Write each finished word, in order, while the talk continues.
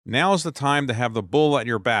Now's the time to have the bull at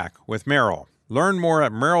your back with Merrill. Learn more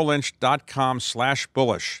at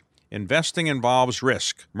merrilllynch.com/bullish. Investing involves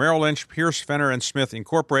risk. Merrill Lynch, Pierce, Fenner & Smith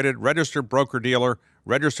Incorporated, registered broker-dealer,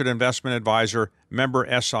 registered investment advisor, member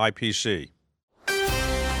SIPC.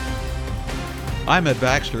 I'm Ed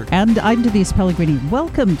Baxter. And I'm Denise Pellegrini.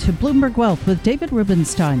 Welcome to Bloomberg Wealth with David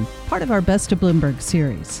Rubenstein, part of our Best of Bloomberg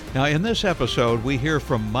series. Now, in this episode, we hear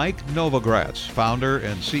from Mike Novogratz, founder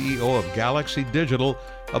and CEO of Galaxy Digital,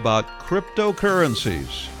 about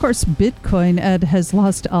cryptocurrencies. Of course, Bitcoin, Ed, has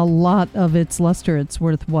lost a lot of its luster. It's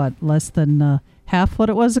worth, what, less than half what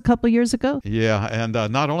it was a couple years ago? Yeah, and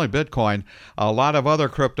not only Bitcoin, a lot of other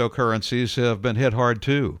cryptocurrencies have been hit hard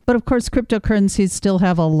too. But of course, cryptocurrencies still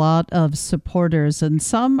have a lot of supporters, and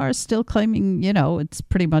some are still claiming, it's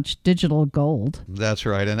pretty much digital gold. That's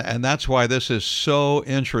right, and that's why this is so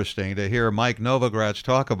interesting to hear Mike Novogratz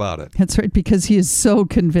talk about it. That's right, because he is so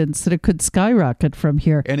convinced that it could skyrocket from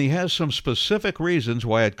here. And he has some specific reasons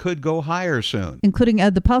why it could go higher soon. Including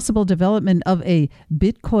the possible development of a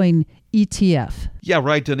Bitcoin ETF. Yeah,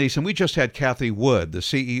 right, Denise. And we just had Cathie Wood, the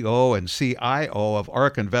CEO and CIO of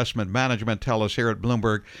ARK Investment Management, tell us here at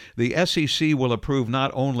Bloomberg the SEC will approve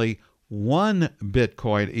not only one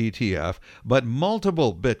Bitcoin ETF, but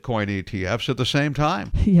multiple Bitcoin ETFs at the same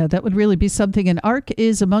time. Yeah, that would really be something. And ARK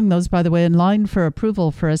is among those, by the way, in line for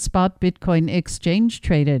approval for a spot Bitcoin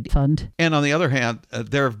exchange-traded fund. And on the other hand,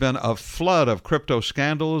 there have been a flood of crypto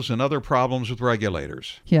scandals and other problems with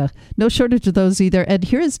regulators. Yeah, no shortage of those either. And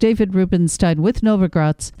here is David Rubenstein with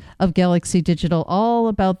Novogratz of Galaxy Digital, all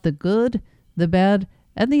about the good, the bad,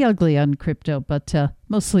 and the ugly on crypto, but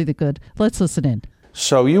mostly the good. Let's listen in.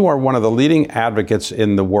 So you are one of the leading advocates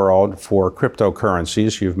in the world for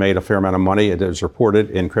cryptocurrencies. You've made a fair amount of money. It is reported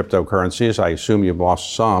in cryptocurrencies. I assume you've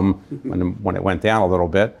lost some when it went down a little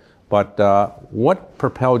bit. But what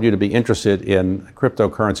propelled you to be interested in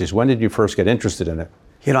cryptocurrencies? When did you first get interested in it?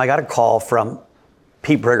 I got a call from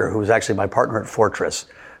Pete Brigger, who was actually my partner at Fortress,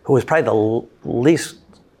 who was probably the least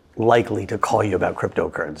likely to call you about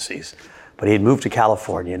cryptocurrencies. But he had moved to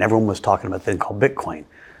California, and everyone was talking about a thing called Bitcoin.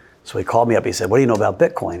 So he called me up. He said, "What do you know about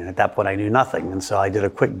Bitcoin?" And at that point, I knew nothing. And so I did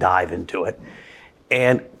a quick dive into it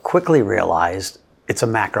and quickly realized it's a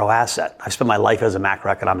macro asset. I spent my life as a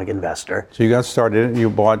macroeconomic investor. So you got started and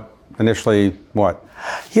you bought initially what?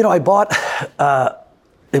 I bought,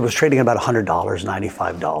 it was trading at about $100,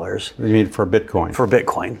 $95. You mean for Bitcoin? For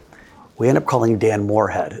Bitcoin. We ended up calling Dan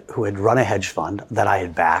Moorhead, who had run a hedge fund that I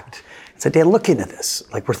had backed, and said, "Dan, look into this.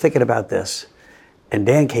 We're thinking about this." And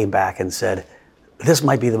Dan came back and said, "This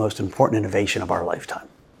might be the most important innovation of our lifetime."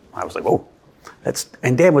 I was like, "Whoa."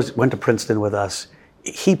 And Dan went to Princeton with us.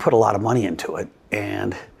 He put a lot of money into it.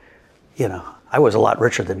 And, I was a lot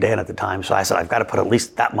richer than Dan at the time. So I said, I've got to put at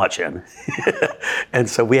least that much in. And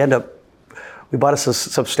so we bought a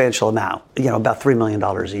substantial amount, about $3 million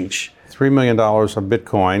each. $3 million of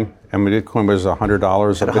Bitcoin. And Bitcoin was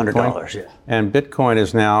 $100 At of $100, Bitcoin? yeah. And Bitcoin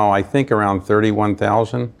is now, I think, around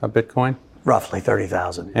 31,000 of Bitcoin? Roughly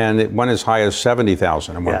 30,000. And it went as high as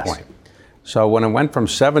 70,000 at one Yes. point. So when it went from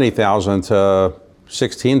 70,000 to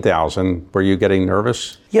 16,000, were you getting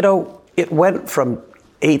nervous? It went from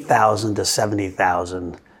 8,000 to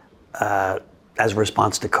 70,000 as a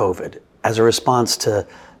response to COVID, as a response to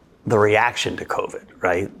the reaction to COVID,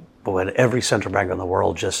 right? When every central bank in the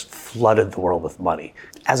world just flooded the world with money.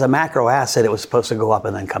 As a macro asset, it was supposed to go up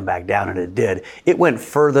and then come back down, and it did. It went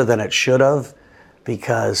further than it should have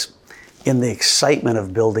because in the excitement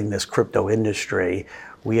of building this crypto industry,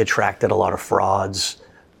 we attracted a lot of frauds,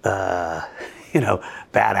 bad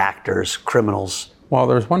actors, criminals. Well,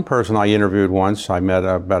 there's one person I interviewed once, I met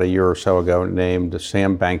about a year or so ago, named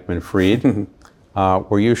Sam Bankman-Fried.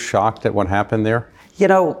 Were you shocked at what happened there?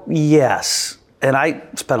 Yes. And I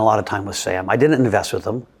spent a lot of time with Sam. I didn't invest with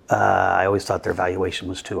him. I always thought their valuation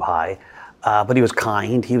was too high. But he was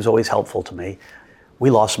kind. He was always helpful to me. We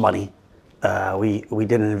lost money. We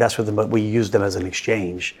didn't invest with them, but we used them as an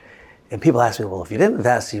exchange. And people ask me, well, if you didn't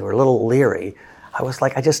invest, you were a little leery. I was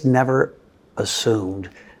like, I just never assumed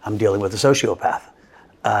I'm dealing with a sociopath.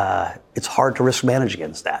 It's hard to risk manage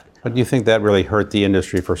against that. But do you think that really hurt the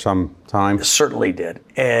industry for some time? It certainly did.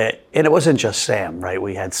 And it wasn't just Sam, right?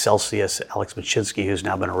 We had Celsius, Alex Machinsky, who's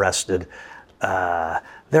now been arrested. There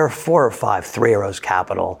are 4 or 5 Three Arrows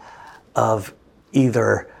Capital of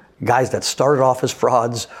either guys that started off as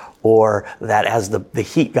frauds or that as the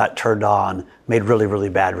heat got turned on, made really, really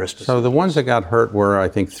bad risk decisions. So the ones that got hurt were, I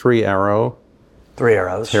think, Three Arrows.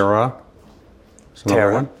 Terra.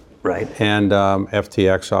 Terra, right. And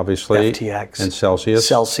FTX, obviously. FTX. And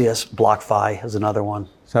Celsius. BlockFi is another one.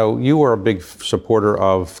 So you were a big supporter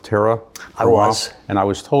of Terra? I was. And I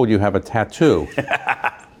was told you have a tattoo.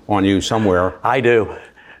 on you somewhere. I do.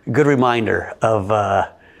 Good reminder of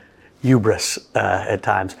hubris at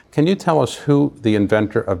times. Can you tell us who the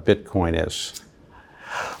inventor of Bitcoin is?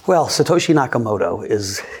 Well, Satoshi Nakamoto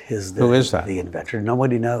is Who is that? The inventor.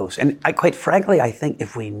 Nobody knows. And quite frankly, I think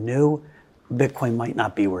if we knew, Bitcoin might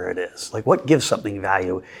not be where it is. Like, what gives something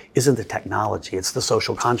value isn't the technology, it's the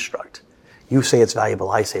social construct. You say it's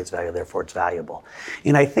valuable, I say it's valuable, therefore it's valuable.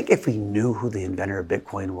 And I think if we knew who the inventor of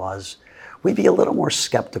Bitcoin was, we'd be a little more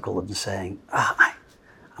skeptical in saying, I'm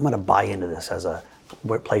going to buy into this as a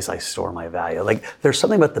place I store my value. Like, there's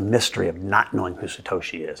something about the mystery of not knowing who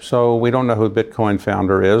Satoshi is. So we don't know who the Bitcoin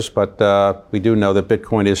founder is, but we do know that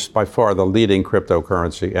Bitcoin is by far the leading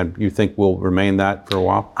cryptocurrency, and you think will remain that for a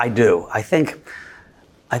while? I do. I think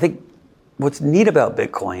what's neat about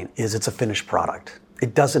Bitcoin is it's a finished product.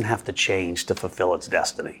 It doesn't have to change to fulfill its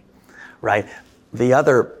destiny, right? The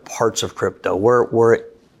other parts of crypto,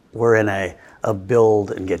 we're in a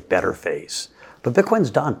build and get better phase. But Bitcoin's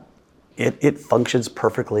done. It functions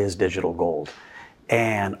perfectly as digital gold.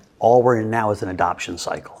 And all we're in now is an adoption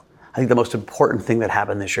cycle. I think the most important thing that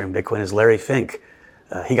happened this year in Bitcoin is Larry Fink.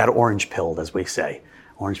 He got orange pilled, as we say.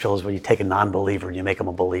 Orange pill is when you take a non-believer and you make him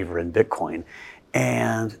a believer in Bitcoin.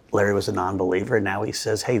 And Larry was a non-believer, and now he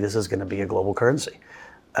says, hey, this is going to be a global currency.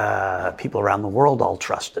 People around the world all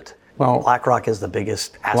trust it. Well, BlackRock is the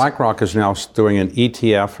biggest asset. BlackRock is now doing an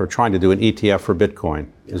ETF, or trying to do an ETF for Bitcoin.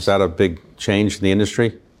 Is that a big change in the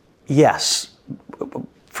industry? Yes.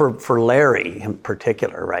 For Larry in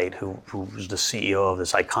particular, right, who's the CEO of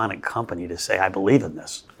this iconic company, to say, I believe in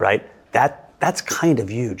this, right? That's kind of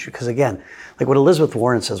huge, because again, like when Elizabeth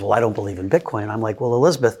Warren says, well, I don't believe in Bitcoin, I'm like, well,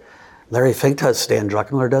 Elizabeth, Larry Fink does, Stan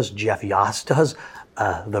Druckenmiller does, Jeff Yost does,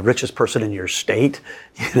 the richest person in your state,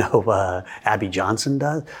 Abby Johnson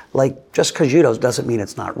does. Like, just because you do doesn't mean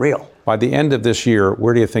it's not real. By the end of this year,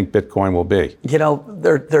 where do you think Bitcoin will be?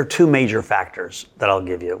 There are two major factors that I'll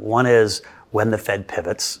give you. One is when the Fed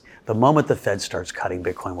pivots. The moment the Fed starts cutting,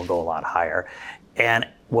 Bitcoin will go a lot higher. And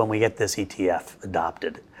when we get this ETF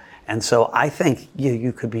adopted. And so I think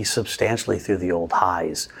you could be substantially through the old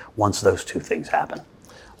highs once those two things happen.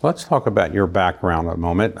 Let's talk about your background a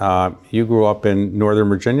moment. You grew up in Northern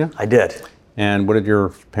Virginia? I did. And what did your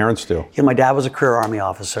parents do? My dad was a career Army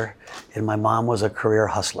officer, and my mom was a career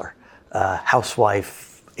hustler.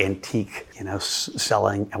 Housewife, antique,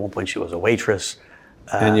 selling. At one point she was a waitress.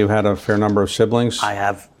 And you had a fair number of siblings?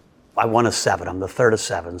 I one of seven. I'm the third of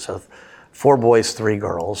seven. So 4 boys, 3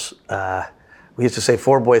 girls. We used to say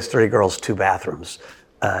 4 boys, 3 girls, 2 bathrooms.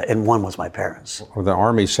 And one was my parents. With the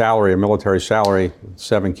Army salary, a military salary,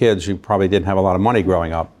 7 kids, you probably didn't have a lot of money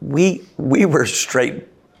growing up. We were straight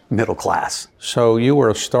middle class. So you were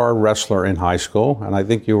a star wrestler in high school, and I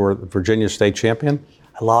think you were Virginia state champion?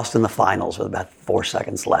 I lost in the finals with about 4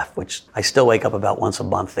 seconds left, which I still wake up about once a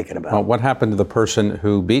month thinking about. Well, what happened to the person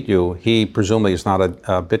who beat you? He presumably is not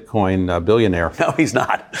a Bitcoin billionaire. No, he's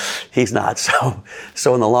not. He's not.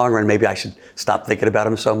 So in the long run, maybe I should stop thinking about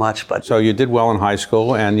him so much. But so you did well in high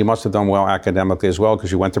school, and you must have done well academically as well,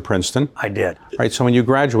 because you went to Princeton. I did. Right. So when you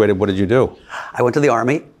graduated, what did you do? I went to the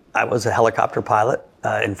Army. I was a helicopter pilot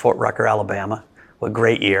in Fort Rucker, Alabama. What a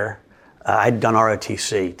great year. I'd done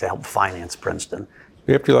ROTC to help finance Princeton.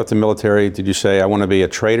 After you left the military, did you say, I want to be a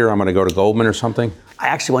trader, I'm going to go to Goldman or something? I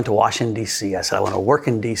actually went to Washington, D.C. I said, I want to work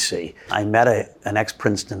in D.C. I met an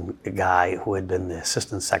ex-Princeton guy who had been the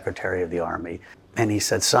assistant secretary of the Army. And he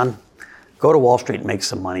said, son, go to Wall Street and make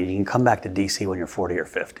some money. You can come back to D.C. when you're 40 or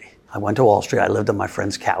 50. I went to Wall Street. I lived on my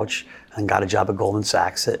friend's couch and got a job at Goldman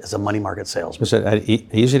Sachs as a money market salesman. Was it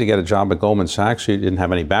easy to get a job at Goldman Sachs? You didn't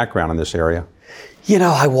have any background in this area.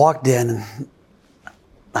 I walked in and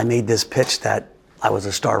I made this pitch that I was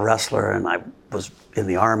a star wrestler and I was in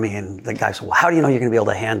the Army, and the guy said, well, how do you know you're going to be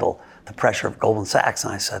able to handle the pressure of Goldman Sachs?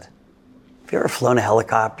 And I said, have you ever flown a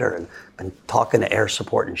helicopter and been talking to air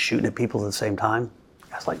support and shooting at people at the same time?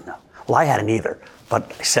 I was like, no. Well, I hadn't either,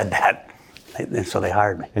 but I said that, and so they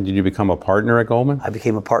hired me. And did you become a partner at Goldman? I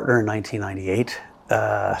became a partner in 1998.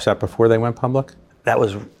 Is that before they went public? That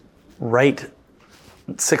was right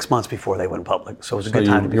 6 months before they went public, so it was a good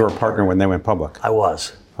time to be. You were a partner when they went public? I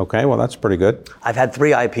was. Okay, well, that's pretty good. I've had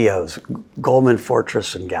 3 IPOs, Goldman,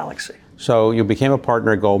 Fortress, and Galaxy. So you became a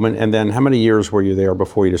partner at Goldman, and then how many years were you there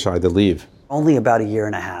before you decided to leave? Only about 1.5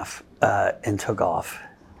 years, and took off.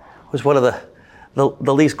 It was one of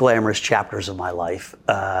the least glamorous chapters of my life.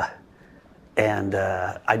 And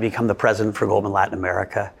I become the president for Goldman Latin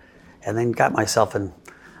America, and then got myself in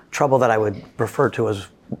trouble that I would refer to as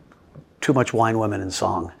too much wine, women, and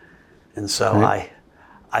song. And so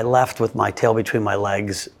I left with my tail between my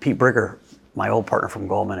legs. Pete Brigger, my old partner from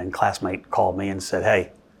Goldman and classmate, called me and said,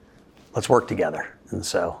 hey, let's work together. And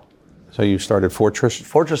so you started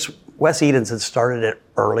Fortress? Wes Edens had started it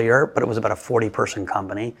earlier, but it was about a 40-person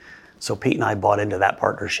company. So Pete and I bought into that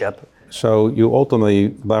partnership. So you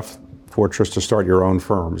ultimately left Fortress to start your own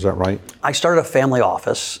firm, is that right? I started a family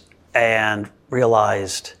office and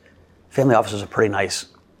realized family office is a pretty nice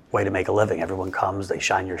way to make a living. Everyone comes, they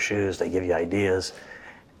shine your shoes, they give you ideas.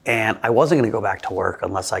 And I wasn't going to go back to work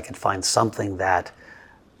unless I could find something that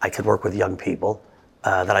I could work with young people,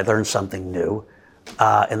 that I learned something new,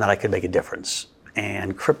 and that I could make a difference.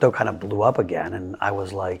 And crypto kind of blew up again, and I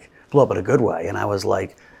was like, blew up in a good way. And I was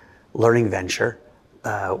like learning venture,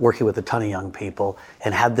 working with a ton of young people,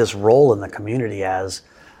 and had this role in the community as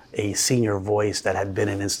a senior voice that had been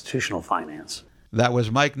in institutional finance. That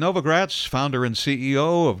was Mike Novogratz, founder and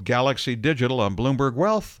CEO of Galaxy Digital on Bloomberg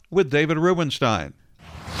Wealth with David Rubenstein.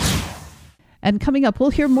 And coming up,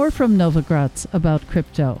 we'll hear more from Novogratz about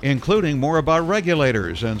crypto, including more about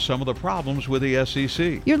regulators and some of the problems with the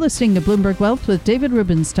SEC. You're listening to Bloomberg Wealth with David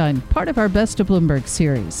Rubenstein, part of our Best of Bloomberg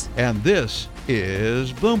series. And this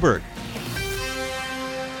is Bloomberg.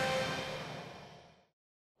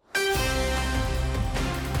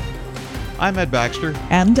 I'm Ed Baxter.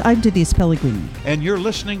 And I'm Denise Pellegrini. And you're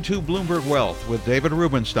listening to Bloomberg Wealth with David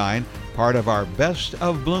Rubenstein, part of our Best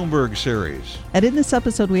of Bloomberg series. And in this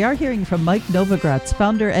episode, we are hearing from Mike Novogratz,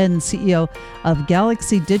 founder and CEO of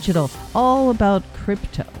Galaxy Digital, all about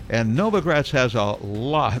crypto. And Novogratz has a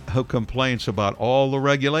lot of complaints about all the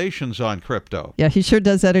regulations on crypto. Yeah, he sure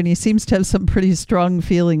does that, and he seems to have some pretty strong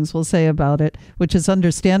feelings, we'll say, about it, which is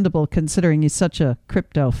understandable considering he's such a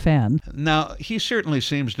crypto fan. Now, he certainly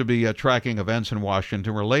seems to be tracking events in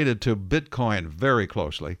Washington related to Bitcoin very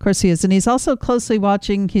closely. Of course he is, and he's also closely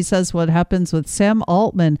watching, he says, what happens with Sam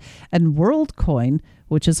Altman and WorldCoin,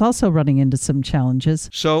 which is also running into some challenges.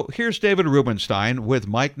 So here's David Rubenstein with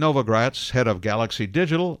Mike Novogratz, head of Galaxy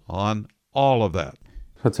Digital, on all of that.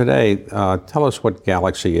 So today, tell us what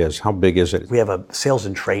Galaxy is. How big is it? We have a sales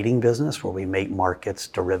and trading business where we make markets,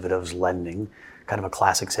 derivatives, lending, kind of a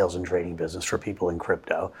classic sales and trading business for people in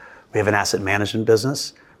crypto. We have an asset management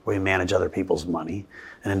business where we manage other people's money,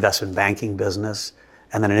 an investment banking business,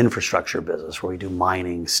 and then an infrastructure business where we do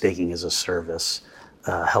mining, staking as a service,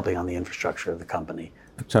 helping on the infrastructure of the company.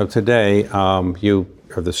 So today, you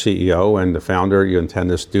are the CEO and the founder. You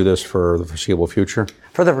intend to do this for the foreseeable future?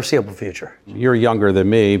 For the foreseeable future. You're younger than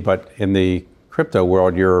me, but in the crypto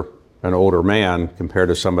world, you're an older man compared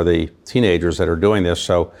to some of the teenagers that are doing this.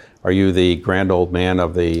 So are you the grand old man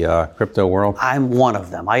of the crypto world? I'm one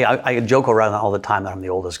of them. I joke around all the time that I'm the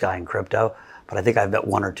oldest guy in crypto, but I think I've met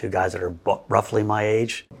one or two guys that are roughly my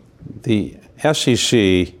age. The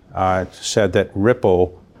SEC said that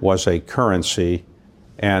Ripple was a currency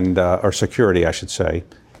and or security, I should say,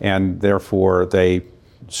 and therefore they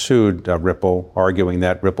sued Ripple, arguing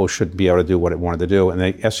that Ripple shouldn't be able to do what it wanted to do, and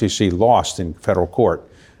the SEC lost in federal court.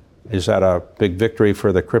 Is that a big victory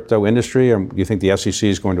for the crypto industry, or do you think the SEC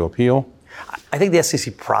is going to appeal? I think the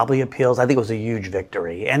SEC probably appeals. I think it was a huge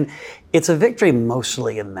victory, and it's a victory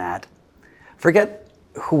mostly in that, forget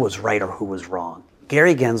who was right or who was wrong.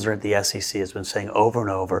 Gary Gensler at the SEC has been saying over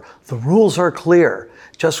and over, the rules are clear,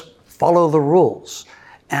 just follow the rules.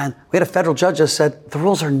 And we had a federal judge that said, the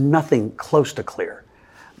rules are nothing close to clear.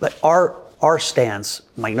 But our stance,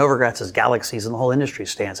 Mike Novogratz's, Galaxy's, and the whole industry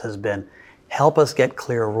stance has been, help us get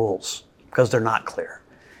clear rules, because they're not clear.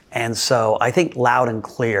 And so I think loud and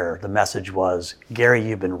clear, the message was, Gary,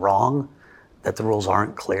 you've been wrong, that the rules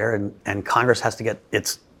aren't clear, and Congress has to get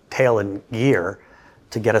its tail in gear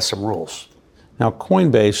to get us some rules. Now,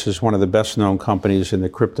 Coinbase is one of the best known companies in the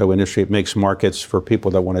crypto industry. It makes markets for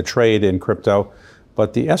people that want to trade in crypto.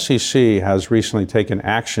 But the SEC has recently taken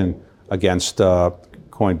action against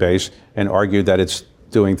Coinbase and argued that it's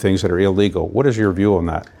doing things that are illegal. What is your view on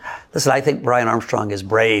that? Listen, I think Brian Armstrong is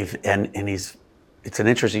brave, and it's an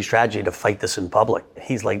interesting strategy to fight this in public.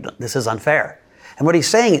 He's like, this is unfair. And what he's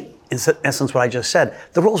saying, in essence, what I just said,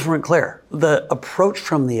 the rules weren't clear. The approach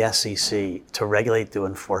from the SEC to regulate through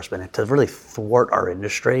enforcement and to really thwart our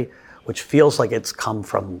industry, which feels like it's come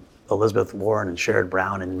from Elizabeth Warren and Sherrod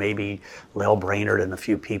Brown and maybe Lael Brainerd and a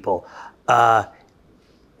few people,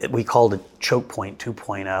 we called it Choke Point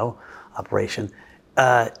 2.0 operation,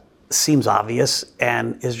 seems obvious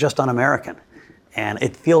and is just un-American. And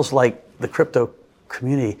it feels like the crypto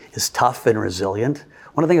community is tough and resilient.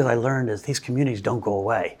 One of the things I learned is these communities don't go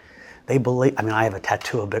away. They believe, I have a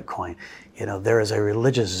tattoo of Bitcoin. There is a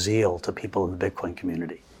religious zeal to people in the Bitcoin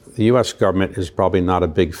community. The U.S. government is probably not a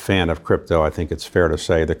big fan of crypto, I think it's fair to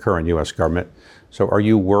say, the current U.S. government. So are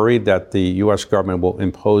you worried that the U.S. government will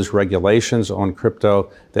impose regulations on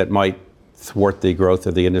crypto that might thwart the growth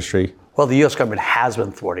of the industry? Well, the U.S. government has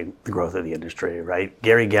been thwarting the growth of the industry, right?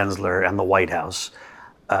 Gary Gensler and the White House,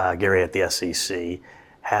 Gary at the SEC,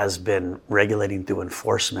 has been regulating through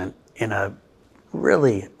enforcement in a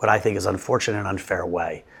really, what I think is unfortunate and unfair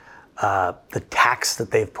way. The tax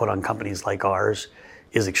that they've put on companies like ours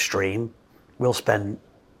is extreme. We'll spend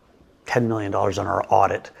 $10 million on our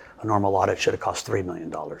audit. A normal audit should have cost $3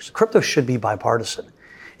 million. Crypto should be bipartisan.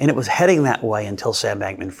 And it was heading that way until Sam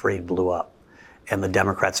Bankman-Fried blew up and the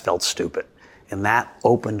Democrats felt stupid. And that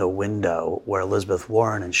opened a window where Elizabeth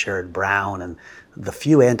Warren and Sherrod Brown and the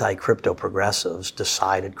few anti-crypto progressives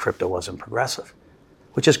decided crypto wasn't progressive,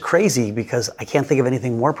 which is crazy because I can't think of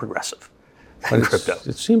anything more progressive than crypto.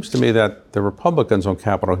 It seems to me that the Republicans on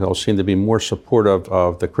Capitol Hill seem to be more supportive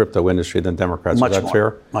of the crypto industry than Democrats. Much is that more,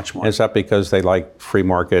 fair? much more. Is that because they like free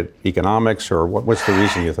market economics, or what's the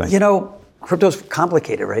reason, you think? You know, crypto's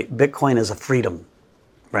complicated, right? Bitcoin is a freedom,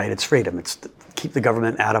 right? It's freedom. It's keep the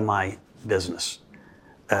government out of my business.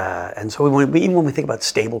 And so even when we think about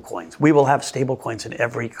stable coins, we will have stable coins in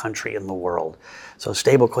every country in the world. So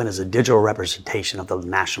stable coin is a digital representation of the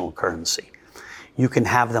national currency. You can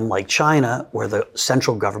have them like China, where the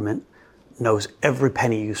central government knows every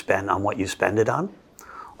penny you spend on what you spend it on.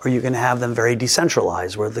 Or you can have them very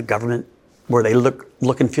decentralized, where the government, where they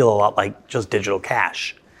look and feel a lot like just digital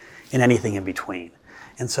cash and anything in between.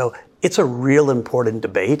 And so it's a real important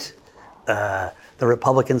debate. The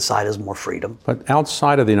Republican side is more freedom. But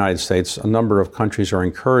outside of the United States, a number of countries are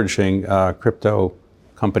encouraging crypto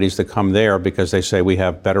companies to come there because they say we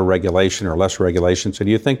have better regulation or less regulation. So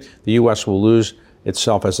do you think the U.S. will lose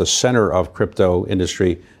itself as a center of crypto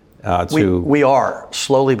industry We are,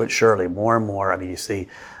 slowly but surely, more and more. I mean, you see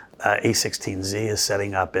A16Z is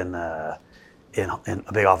setting up in a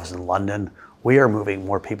big office in London. We are moving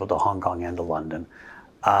more people to Hong Kong and to London.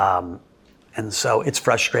 And so it's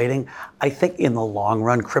frustrating. I think in the long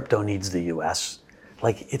run, crypto needs the U.S.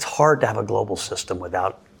 Like, it's hard to have a global system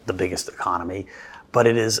without the biggest economy, but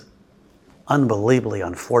it is unbelievably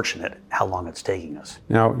unfortunate how long it's taking us.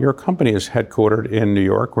 Now, your company is headquartered in New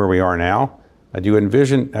York, where we are now. Do you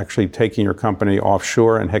envision actually taking your company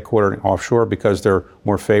offshore and headquartering offshore because there are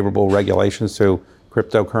more favorable regulations to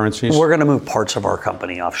cryptocurrencies? We're going to move parts of our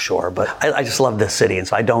company offshore, but I just love this city, and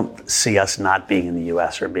so I don't see us not being in the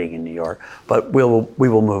U.S. or being in New York, but we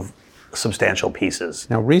will move substantial pieces.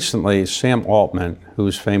 Now, recently, Sam Altman,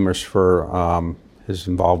 who's famous for his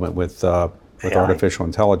involvement with artificial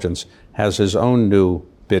intelligence, has his own new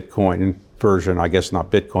Bitcoin version, I guess not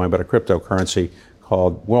Bitcoin, but a cryptocurrency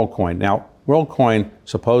called WorldCoin. Now, WorldCoin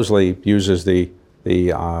supposedly uses the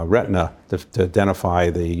retina to identify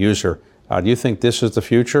the user. Do you think this is the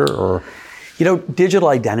future, or? You know, digital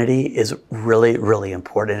identity is really, really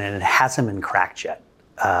important, and it hasn't been cracked yet.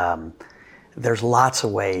 There's lots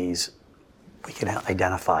of ways we can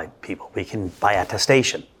identify people. We can by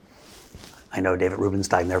attestation. I know David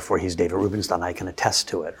Rubenstein, therefore he's David Rubenstein. I can attest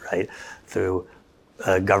to it, right? Through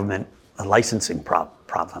government licensing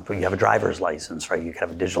problem. You have a driver's license, right? You can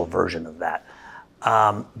have a digital version of that.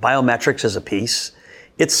 Biometrics is a piece.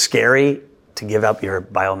 It's scary to give up your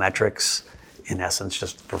biometrics, in essence,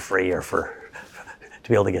 just for free or to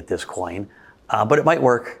be able to get this coin. But it might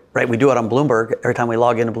work, right? We do it on Bloomberg. Every time we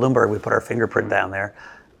log into Bloomberg, we put our fingerprint down there.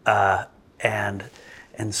 And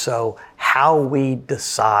so how we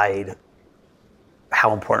decide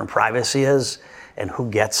how important privacy is and who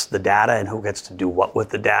gets the data and who gets to do what with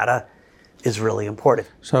the data is really important.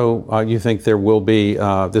 So you think there will be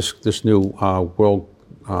this new world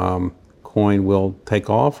coin will take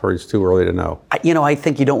off, or it's too early to know? I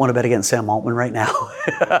think you don't want to bet against Sam Altman right now.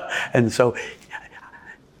 And so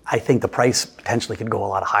I think the price potentially could go a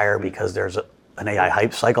lot higher because there's an AI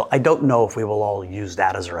hype cycle. I don't know if we will all use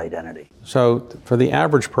that as our identity. So for the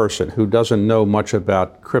average person who doesn't know much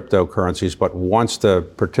about cryptocurrencies but wants to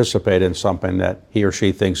participate in something that he or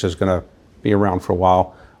she thinks is going to be around for a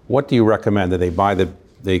while, what do you recommend? Do they buy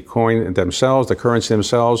the coin themselves, the currency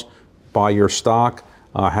themselves, buy your stock?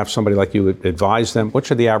 Have somebody like you advise them? What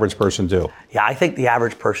should the average person do? Yeah, I think the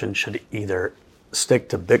average person should either stick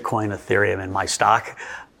to Bitcoin, Ethereum, and my stock,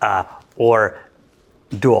 or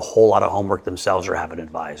do a whole lot of homework themselves or have an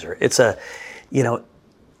advisor. It's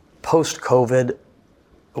post-COVID,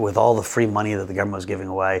 with all the free money that the government was giving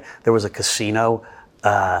away, there was a casino,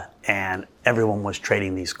 and everyone was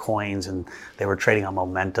trading these coins, and they were trading on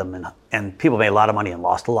momentum, and people made a lot of money and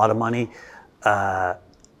lost a lot of money.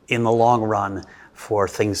 In the long run, for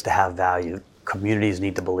things to have value, communities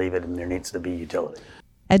need to believe it, and there needs to be utility.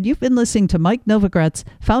 And you've been listening to Mike Novogratz,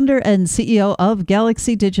 founder and CEO of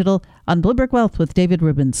Galaxy Digital, on Bloomberg Wealth with David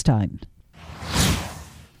Rubenstein.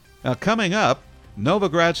 Now, coming up,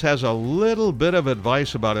 Novogratz has a little bit of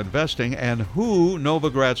advice about investing and who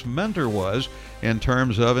Novogratz's mentor was in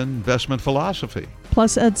terms of investment philosophy.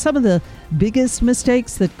 Plus, some of the biggest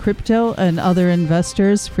mistakes that crypto and other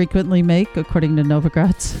investors frequently make, according to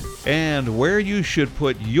Novogratz. And where you should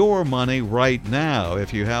put your money right now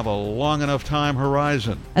if you have a long enough time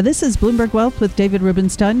horizon. And this is Bloomberg Wealth with David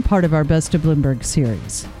Rubenstein, part of our Best of Bloomberg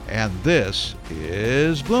series. And this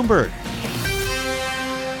is Bloomberg.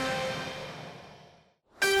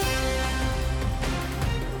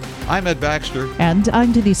 I'm Ed Baxter. And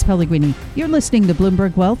I'm Denise Pellegrini. You're listening to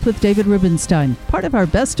Bloomberg Wealth with David Rubenstein, part of our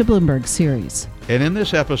Best of Bloomberg series. And in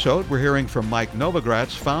this episode, we're hearing from Mike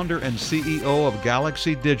Novogratz, founder and CEO of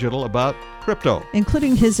Galaxy Digital, about crypto,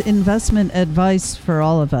 including his investment advice for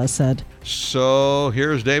all of us, Ed. So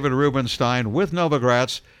here's David Rubenstein with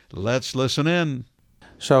Novogratz. Let's listen in.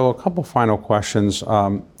 So a couple final questions.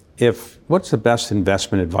 What's the best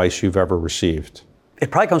investment advice you've ever received? It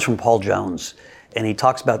probably comes from Paul Jones, and he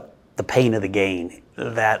talks about the pain of the gain,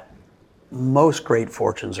 that most great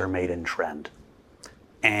fortunes are made in trend.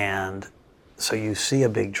 And so you see a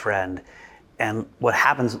big trend, and what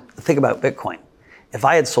happens, think about Bitcoin. If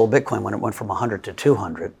I had sold Bitcoin when it went from 100 to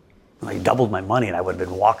 200, I doubled my money and I would have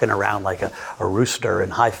been walking around like a rooster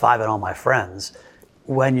and high-fiving all my friends.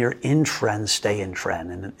 When you're in trend, stay in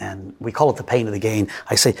trend. And we call it the pain of the gain.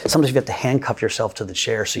 I say sometimes you have to handcuff yourself to the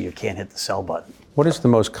chair so you can't hit the sell button. What is the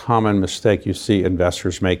most common mistake you see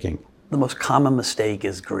investors making? The most common mistake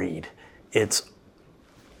is greed. It's,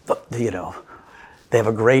 they have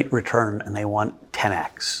a great return and they want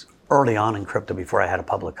 10x. Early on in crypto, before I had a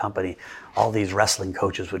public company, all these wrestling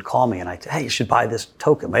coaches would call me and I'd say, hey, you should buy this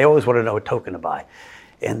token. They always wanted to know what token to buy.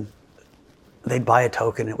 And they'd buy a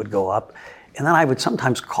token, it would go up. And then I would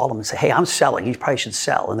sometimes call them and say, hey, I'm selling. You probably should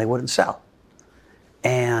sell. And they wouldn't sell.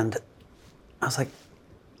 And I was like,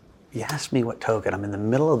 you asked me what token. I'm in the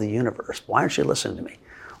middle of the universe. Why aren't you listening to me?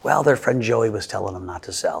 Well, their friend Joey was telling them not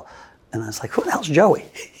to sell. And I was like, who the hell's Joey?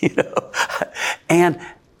 And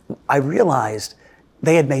I realized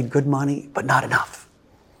they had made good money, but not enough.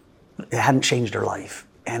 It hadn't changed their life.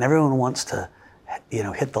 And everyone wants to,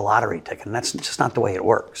 hit the lottery ticket. And that's just not the way it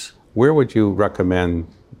works. Where would you recommend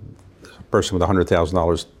a person with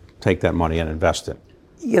 $100,000 take that money and invest it?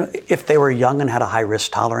 If they were young and had a high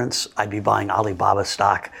risk tolerance, I'd be buying Alibaba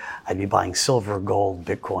stock. I'd be buying silver, gold,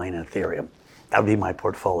 Bitcoin, and Ethereum. That would be my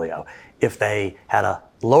portfolio. If they had a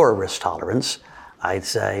lower risk tolerance, I'd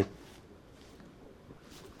say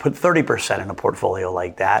put 30% in a portfolio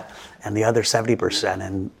like that, and the other 70%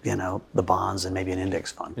 in, the bonds and maybe an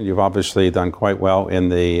index fund. You've obviously done quite well in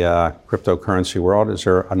the cryptocurrency world. Is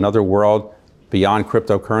there another world beyond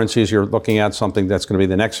cryptocurrencies you're looking at, something that's going to be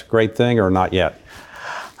the next great thing, or not yet?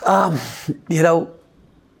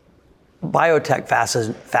 Biotech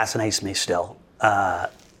fascinates me still.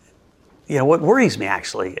 What worries me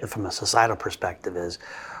actually from a societal perspective is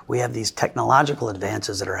we have these technological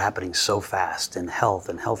advances that are happening so fast in health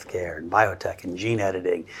and healthcare and biotech and gene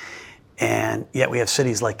editing. And yet we have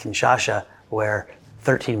cities like Kinshasa where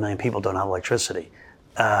 13 million people don't have electricity.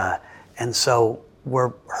 And so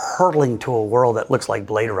we're hurtling to a world that looks like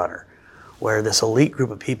Blade Runner, where this elite group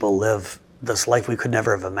of people live this life we could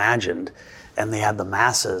never have imagined, and they have the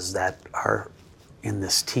masses that are in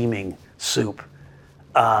this teeming soup.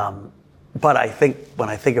 But I think when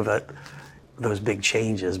I think of it, those big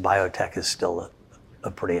changes, biotech is still a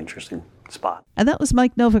pretty interesting spot. And that was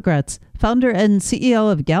Mike Novogratz, founder and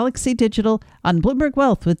CEO of Galaxy Digital, on Bloomberg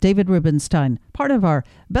Wealth with David Rubenstein, part of our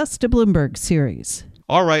Best of Bloomberg series.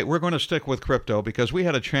 All right, we're going to stick with crypto because we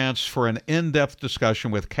had a chance for an in-depth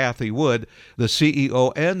discussion with Cathie Wood, the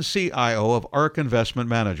CEO and CIO of ARK Investment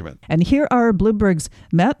Management. And here are Bloomberg's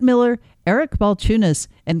Matt Miller, Eric Balchunas,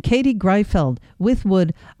 and Katie Greifeld with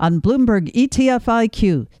Wood on Bloomberg ETF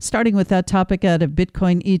IQ, starting with that topic out of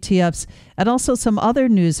Bitcoin ETFs and also some other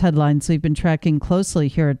news headlines we've been tracking closely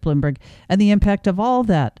here at Bloomberg and the impact of all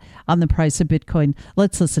that on the price of Bitcoin.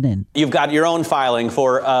 Let's listen in. You've got your own filing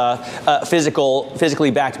for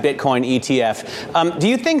physically backed Bitcoin ETF. Do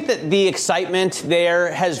you think that the excitement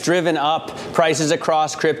there has driven up prices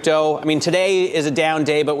across crypto? I mean, today is a down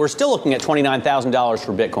day, but we're still looking at $29,000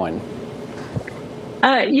 for Bitcoin.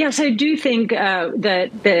 Yes, I do think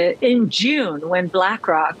that in June, when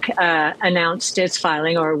BlackRock announced its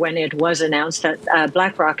filing, or when it was announced that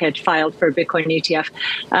BlackRock had filed for Bitcoin ETF,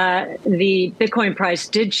 the Bitcoin price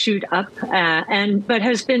did shoot up, but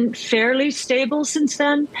has been fairly stable since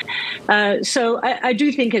then. So I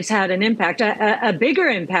do think it's had an impact. A bigger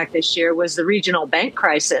impact this year was the regional bank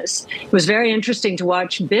crisis. It was very interesting to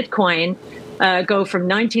watch Bitcoin go from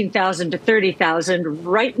 19,000 to 30,000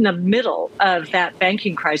 right in the middle of that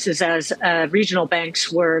banking crisis as regional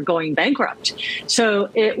banks were going bankrupt. So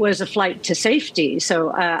it was a flight to safety.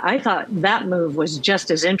 So I thought that move was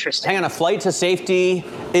just as interesting. Hang on, a flight to safety?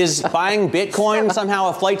 Is buying Bitcoin somehow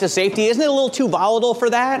a flight to safety? Isn't it a little too volatile for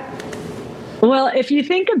that? Well, if you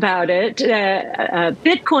think about it,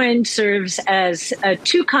 Bitcoin serves as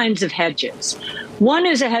two kinds of hedges. One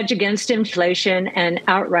is a hedge against inflation and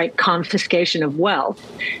outright confiscation of wealth.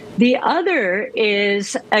 The other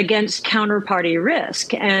is against counterparty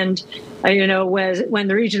risk. And, when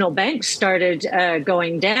the regional banks started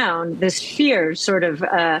going down, this fear sort of,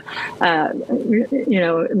 our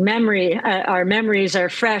memories are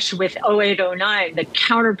fresh with 0809, the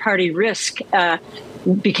counterparty risk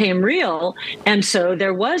became real. And so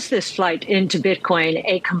there was this flight into Bitcoin,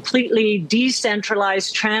 a completely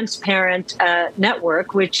decentralized, transparent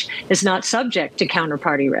network, which is not subject to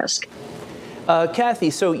counterparty risk.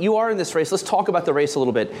 Cathie, so you are in this race. Let's talk about the race a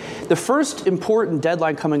little bit. The first important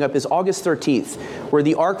deadline coming up is August 13th, where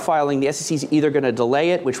the ARC filing, the SEC is either going to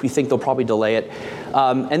delay it, which we think they'll probably delay it,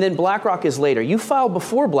 and then BlackRock is later. You filed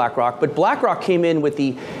before BlackRock, but BlackRock came in with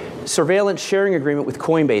the surveillance sharing agreement with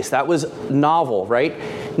Coinbase. That was novel, right?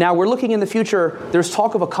 Now we're looking in the future. There's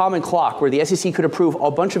talk of a common clock where the SEC could approve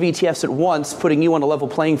a bunch of ETFs at once, putting you on a level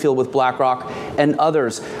playing field with BlackRock and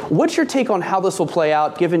others. What's your take on how this will play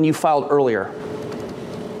out, given you filed earlier?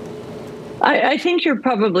 I think you're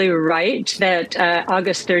probably right that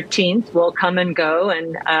August 13th will come and go,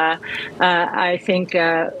 and I think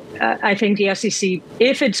the SEC,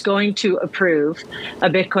 if it's going to approve a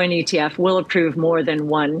Bitcoin ETF, will approve more than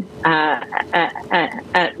one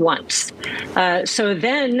at once. So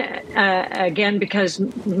then, again, because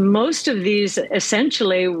most of these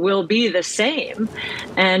essentially will be the same,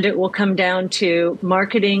 and it will come down to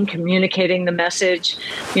marketing, communicating the message.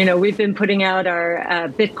 We've been putting out our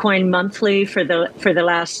Bitcoin monthly for the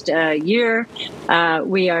last year.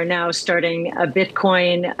 We are now starting a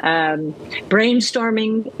Bitcoin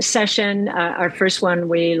brainstorming session. Our first one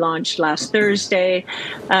we launched last Thursday.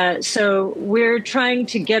 So we're trying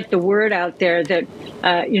to get the word out there that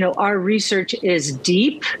our research is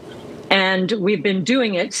deep. And we've been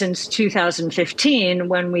doing it since 2015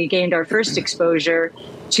 when we gained our first exposure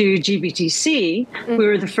to GBTC. Mm-hmm. We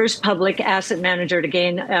were the first public asset manager to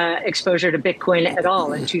gain exposure to Bitcoin at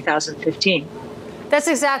all in 2015. That's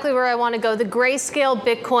exactly where I want to go. The Grayscale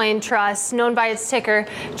Bitcoin Trust, known by its ticker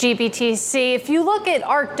GBTC. If you look at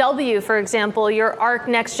ARKW, for example, your ARK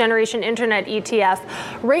Next Generation Internet ETF,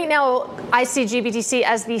 right now I see GBTC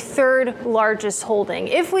as the third largest holding.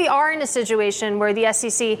 If we are in a situation where the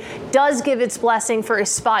SEC does give its blessing for a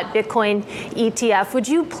spot Bitcoin ETF, would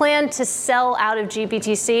you plan to sell out of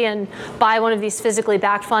GBTC and buy one of these physically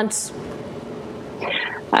backed funds?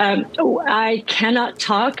 I cannot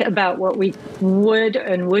talk about what we would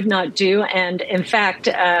and would not do. And in fact,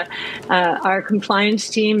 our compliance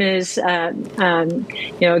team is,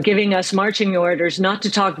 giving us marching orders not to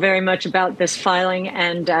talk very much about this filing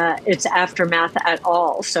and its aftermath at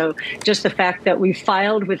all. So just the fact that we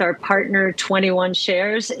filed with our partner 21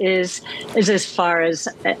 shares is as far as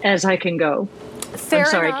I can go. Fair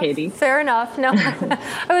I'm sorry, enough. Katie. Fair enough. No,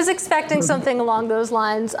 I was expecting something along those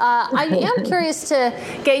lines. I am curious to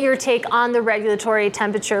get your take on the regulatory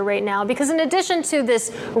temperature right now, because in addition to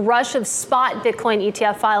this rush of spot Bitcoin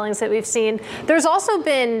ETF filings that we've seen, there's also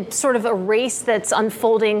been sort of a race that's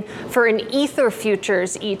unfolding for an Ether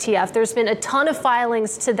futures ETF. There's been a ton of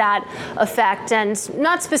filings to that effect, and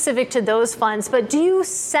not specific to those funds, but do you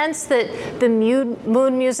sense that the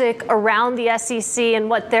mood music around the SEC and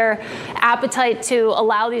what their appetite to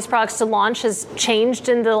allow these products to launch has changed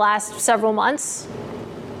in the last several months?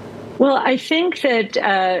 Well, I think that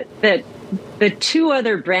the two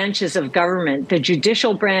other branches of government, the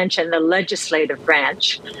judicial branch and the legislative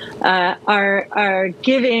branch, are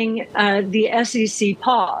giving the SEC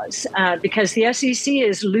pause because the SEC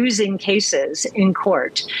is losing cases in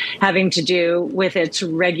court having to do with its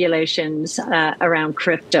regulations around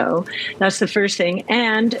crypto. That's the first thing.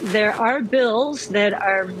 And there are bills that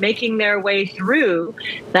are making their way through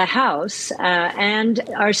the House and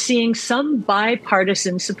are seeing some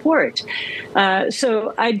bipartisan support.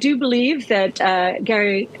 So I do believe that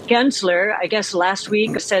Gary Gensler, I guess last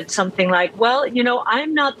week, said something like, well,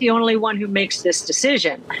 I'm not the only one who makes this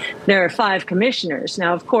decision. There are 5 commissioners.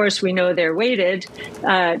 Now, of course, we know they're weighted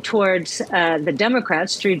towards the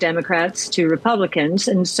Democrats, 3 Democrats, 2 Republicans.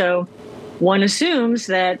 And so one assumes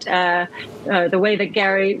that the way that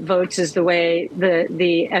Gary votes is the way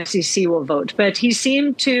the FCC will vote. But he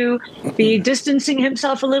seemed to be distancing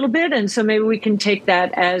himself a little bit. And so maybe we can take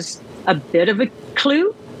that as a bit of a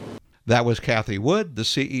clue. That was Cathie Wood, the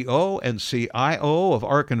CEO and CIO of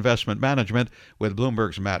ARK Investment Management, with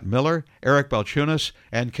Bloomberg's Matt Miller, Eric Balchunas,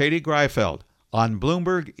 and Katie Greifeld on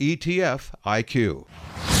Bloomberg ETF IQ.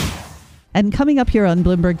 And coming up here on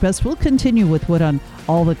Bloomberg Best, we'll continue with Wood on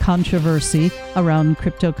all the controversy around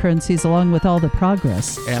cryptocurrencies, along with all the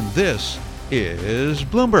progress. And this is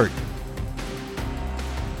Bloomberg.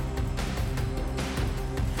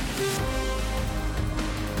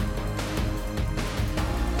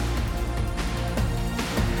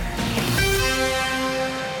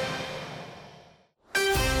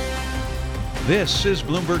 This is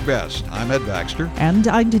Bloomberg Best. I'm Ed Baxter. And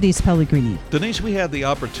I'm Denise Pellegrini. Denise, we had the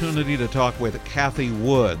opportunity to talk with Cathie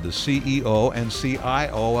Wood, the CEO and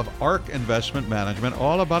CIO of ARK Investment Management,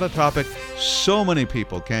 all about a topic so many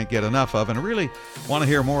people can't get enough of and really want to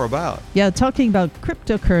hear more about. Yeah, talking about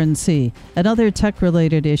cryptocurrency and other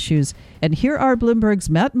tech-related issues. And here are Bloomberg's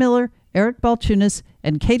Matt Miller, Eric Balchunas,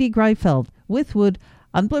 and Katie Greifeld with Wood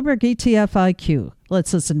on Bloomberg ETF IQ.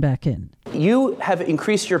 Let's listen back in. You have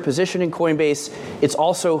increased your position in Coinbase. It's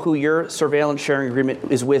also who your surveillance sharing agreement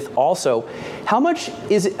is with also. How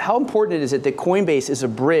important is it that Coinbase is a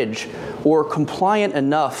bridge or compliant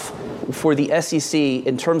enough for the SEC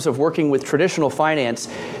in terms of working with traditional finance?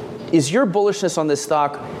 Is your bullishness on this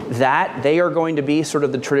stock that they are going to be sort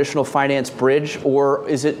of the traditional finance bridge, or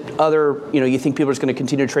is it other, you think people are just going to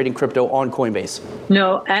continue trading crypto on Coinbase?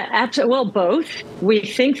 No, well, both. We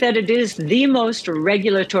think that it is the most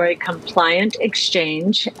regulatory compliant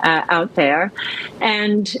exchange out there.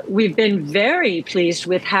 And we've been very pleased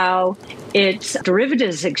with how its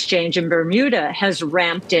derivatives exchange in Bermuda has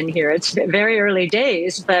ramped in here. It's very early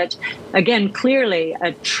days, but again, clearly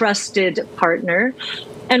a trusted partner.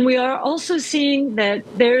 And we are also seeing that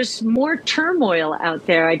there's more turmoil out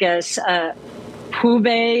there, I guess.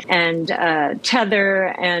 Hubei and Tether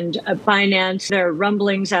and Binance, there are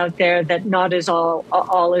rumblings out there that not is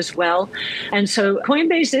all is well. And so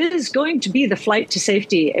Coinbase is going to be the flight to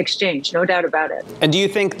safety exchange, no doubt about it. And do you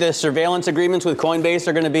think the surveillance agreements with Coinbase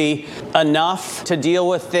are going to be enough to deal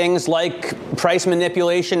with things like price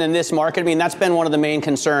manipulation in this market? I mean, that's been one of the main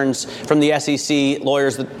concerns from the SEC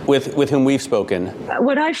lawyers with whom we've spoken.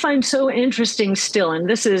 What I find so interesting still, and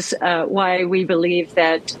this is why we believe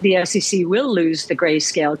that the SEC will lose the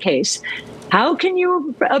grayscale case. How can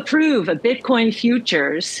you approve a Bitcoin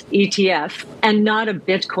futures ETF and not a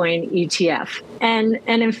Bitcoin ETF? And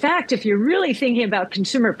in fact, if you're really thinking about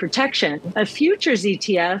consumer protection, a futures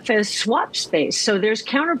ETF is swap space. So there's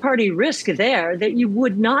counterparty risk there that you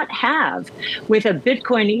would not have with a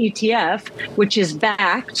Bitcoin ETF, which is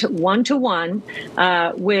backed one-to-one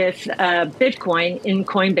with Bitcoin in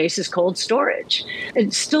Coinbase's cold storage.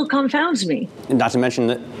 It still confounds me. And not to mention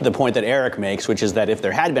the point that Eric makes, which is that if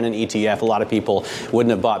there had been an ETF, a lot of people wouldn't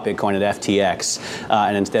have bought Bitcoin at FTX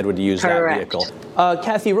and instead would use Correct. that vehicle.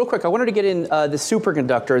 Cathie, real quick, I wanted to get in the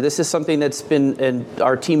superconductor. This is something that's been, and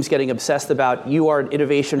our team's getting obsessed about. You are an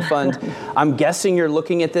innovation fund. I'm guessing you're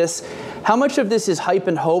looking at this. How much of this is hype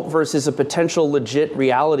and hope versus a potential legit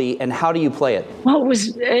reality, and how do you play it? Well, it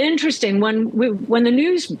was interesting. When the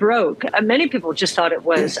news broke, many people just thought it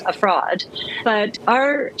was a fraud. But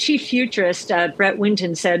our chief futurist, Brett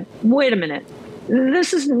Winton, said, wait a minute.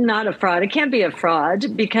 This is not a fraud. It can't be a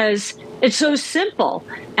fraud because it's so simple.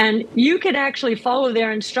 And you could actually follow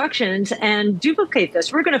their instructions and duplicate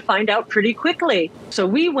this. We're going to find out pretty quickly. So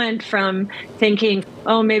we went from thinking,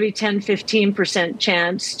 maybe 10, 15%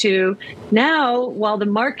 chance to now, while the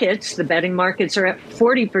betting markets are at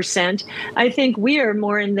 40%, I think we are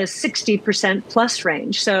more in the 60% plus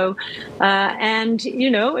range. So,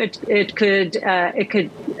 it could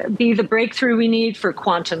be the breakthrough we need for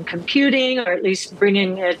quantum computing, or at least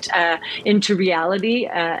bringing it into reality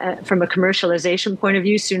from a commercialization point of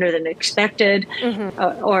view sooner than expected,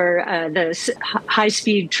 or the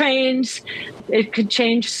high-speed trains. It could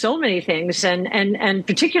change so many things, and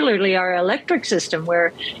particularly our electric system,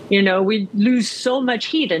 where we lose so much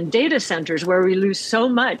heat, and data centers where we lose so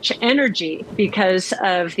much energy because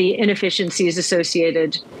of the inefficiencies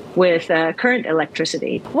associated with current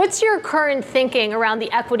electricity. What's your current thinking around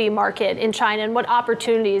the equity market in China, and what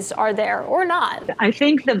opportunities are there or not? I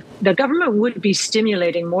think the government would be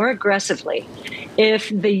stimulating more aggressively if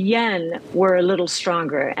the yen were a little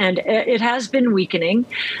stronger. And it has been weakening,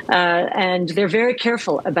 and they're very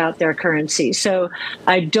careful about their currency. So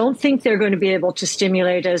I don't think they're going to be able to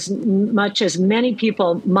stimulate as much as many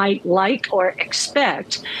people might like or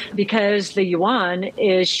expect, because the yuan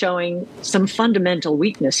is showing some fundamental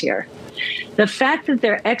weakness here. The fact that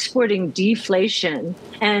they're exporting deflation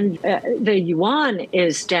and the yuan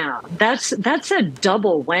is down, that's a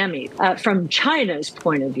double whammy from China's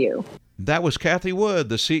point of view. That was Cathie Wood,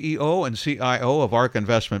 the CEO and CIO of ARK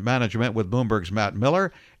Investment Management, with Bloomberg's Matt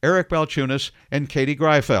Miller, Eric Balchunas, and Katie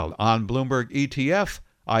Greifeld on Bloomberg ETF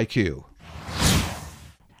IQ.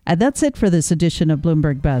 And that's it for this edition of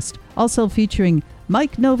Bloomberg Best, also featuring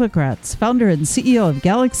Mike Novogratz, founder and CEO of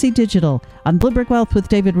Galaxy Digital, on Bloomberg Wealth with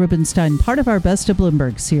David Rubenstein, part of our Best of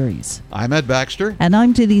Bloomberg series. I'm Ed Baxter. And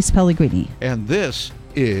I'm Denise Pellegrini. And this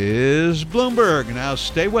is Bloomberg. Now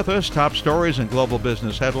stay with us. Top stories and global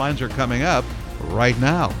business headlines are coming up right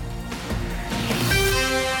now.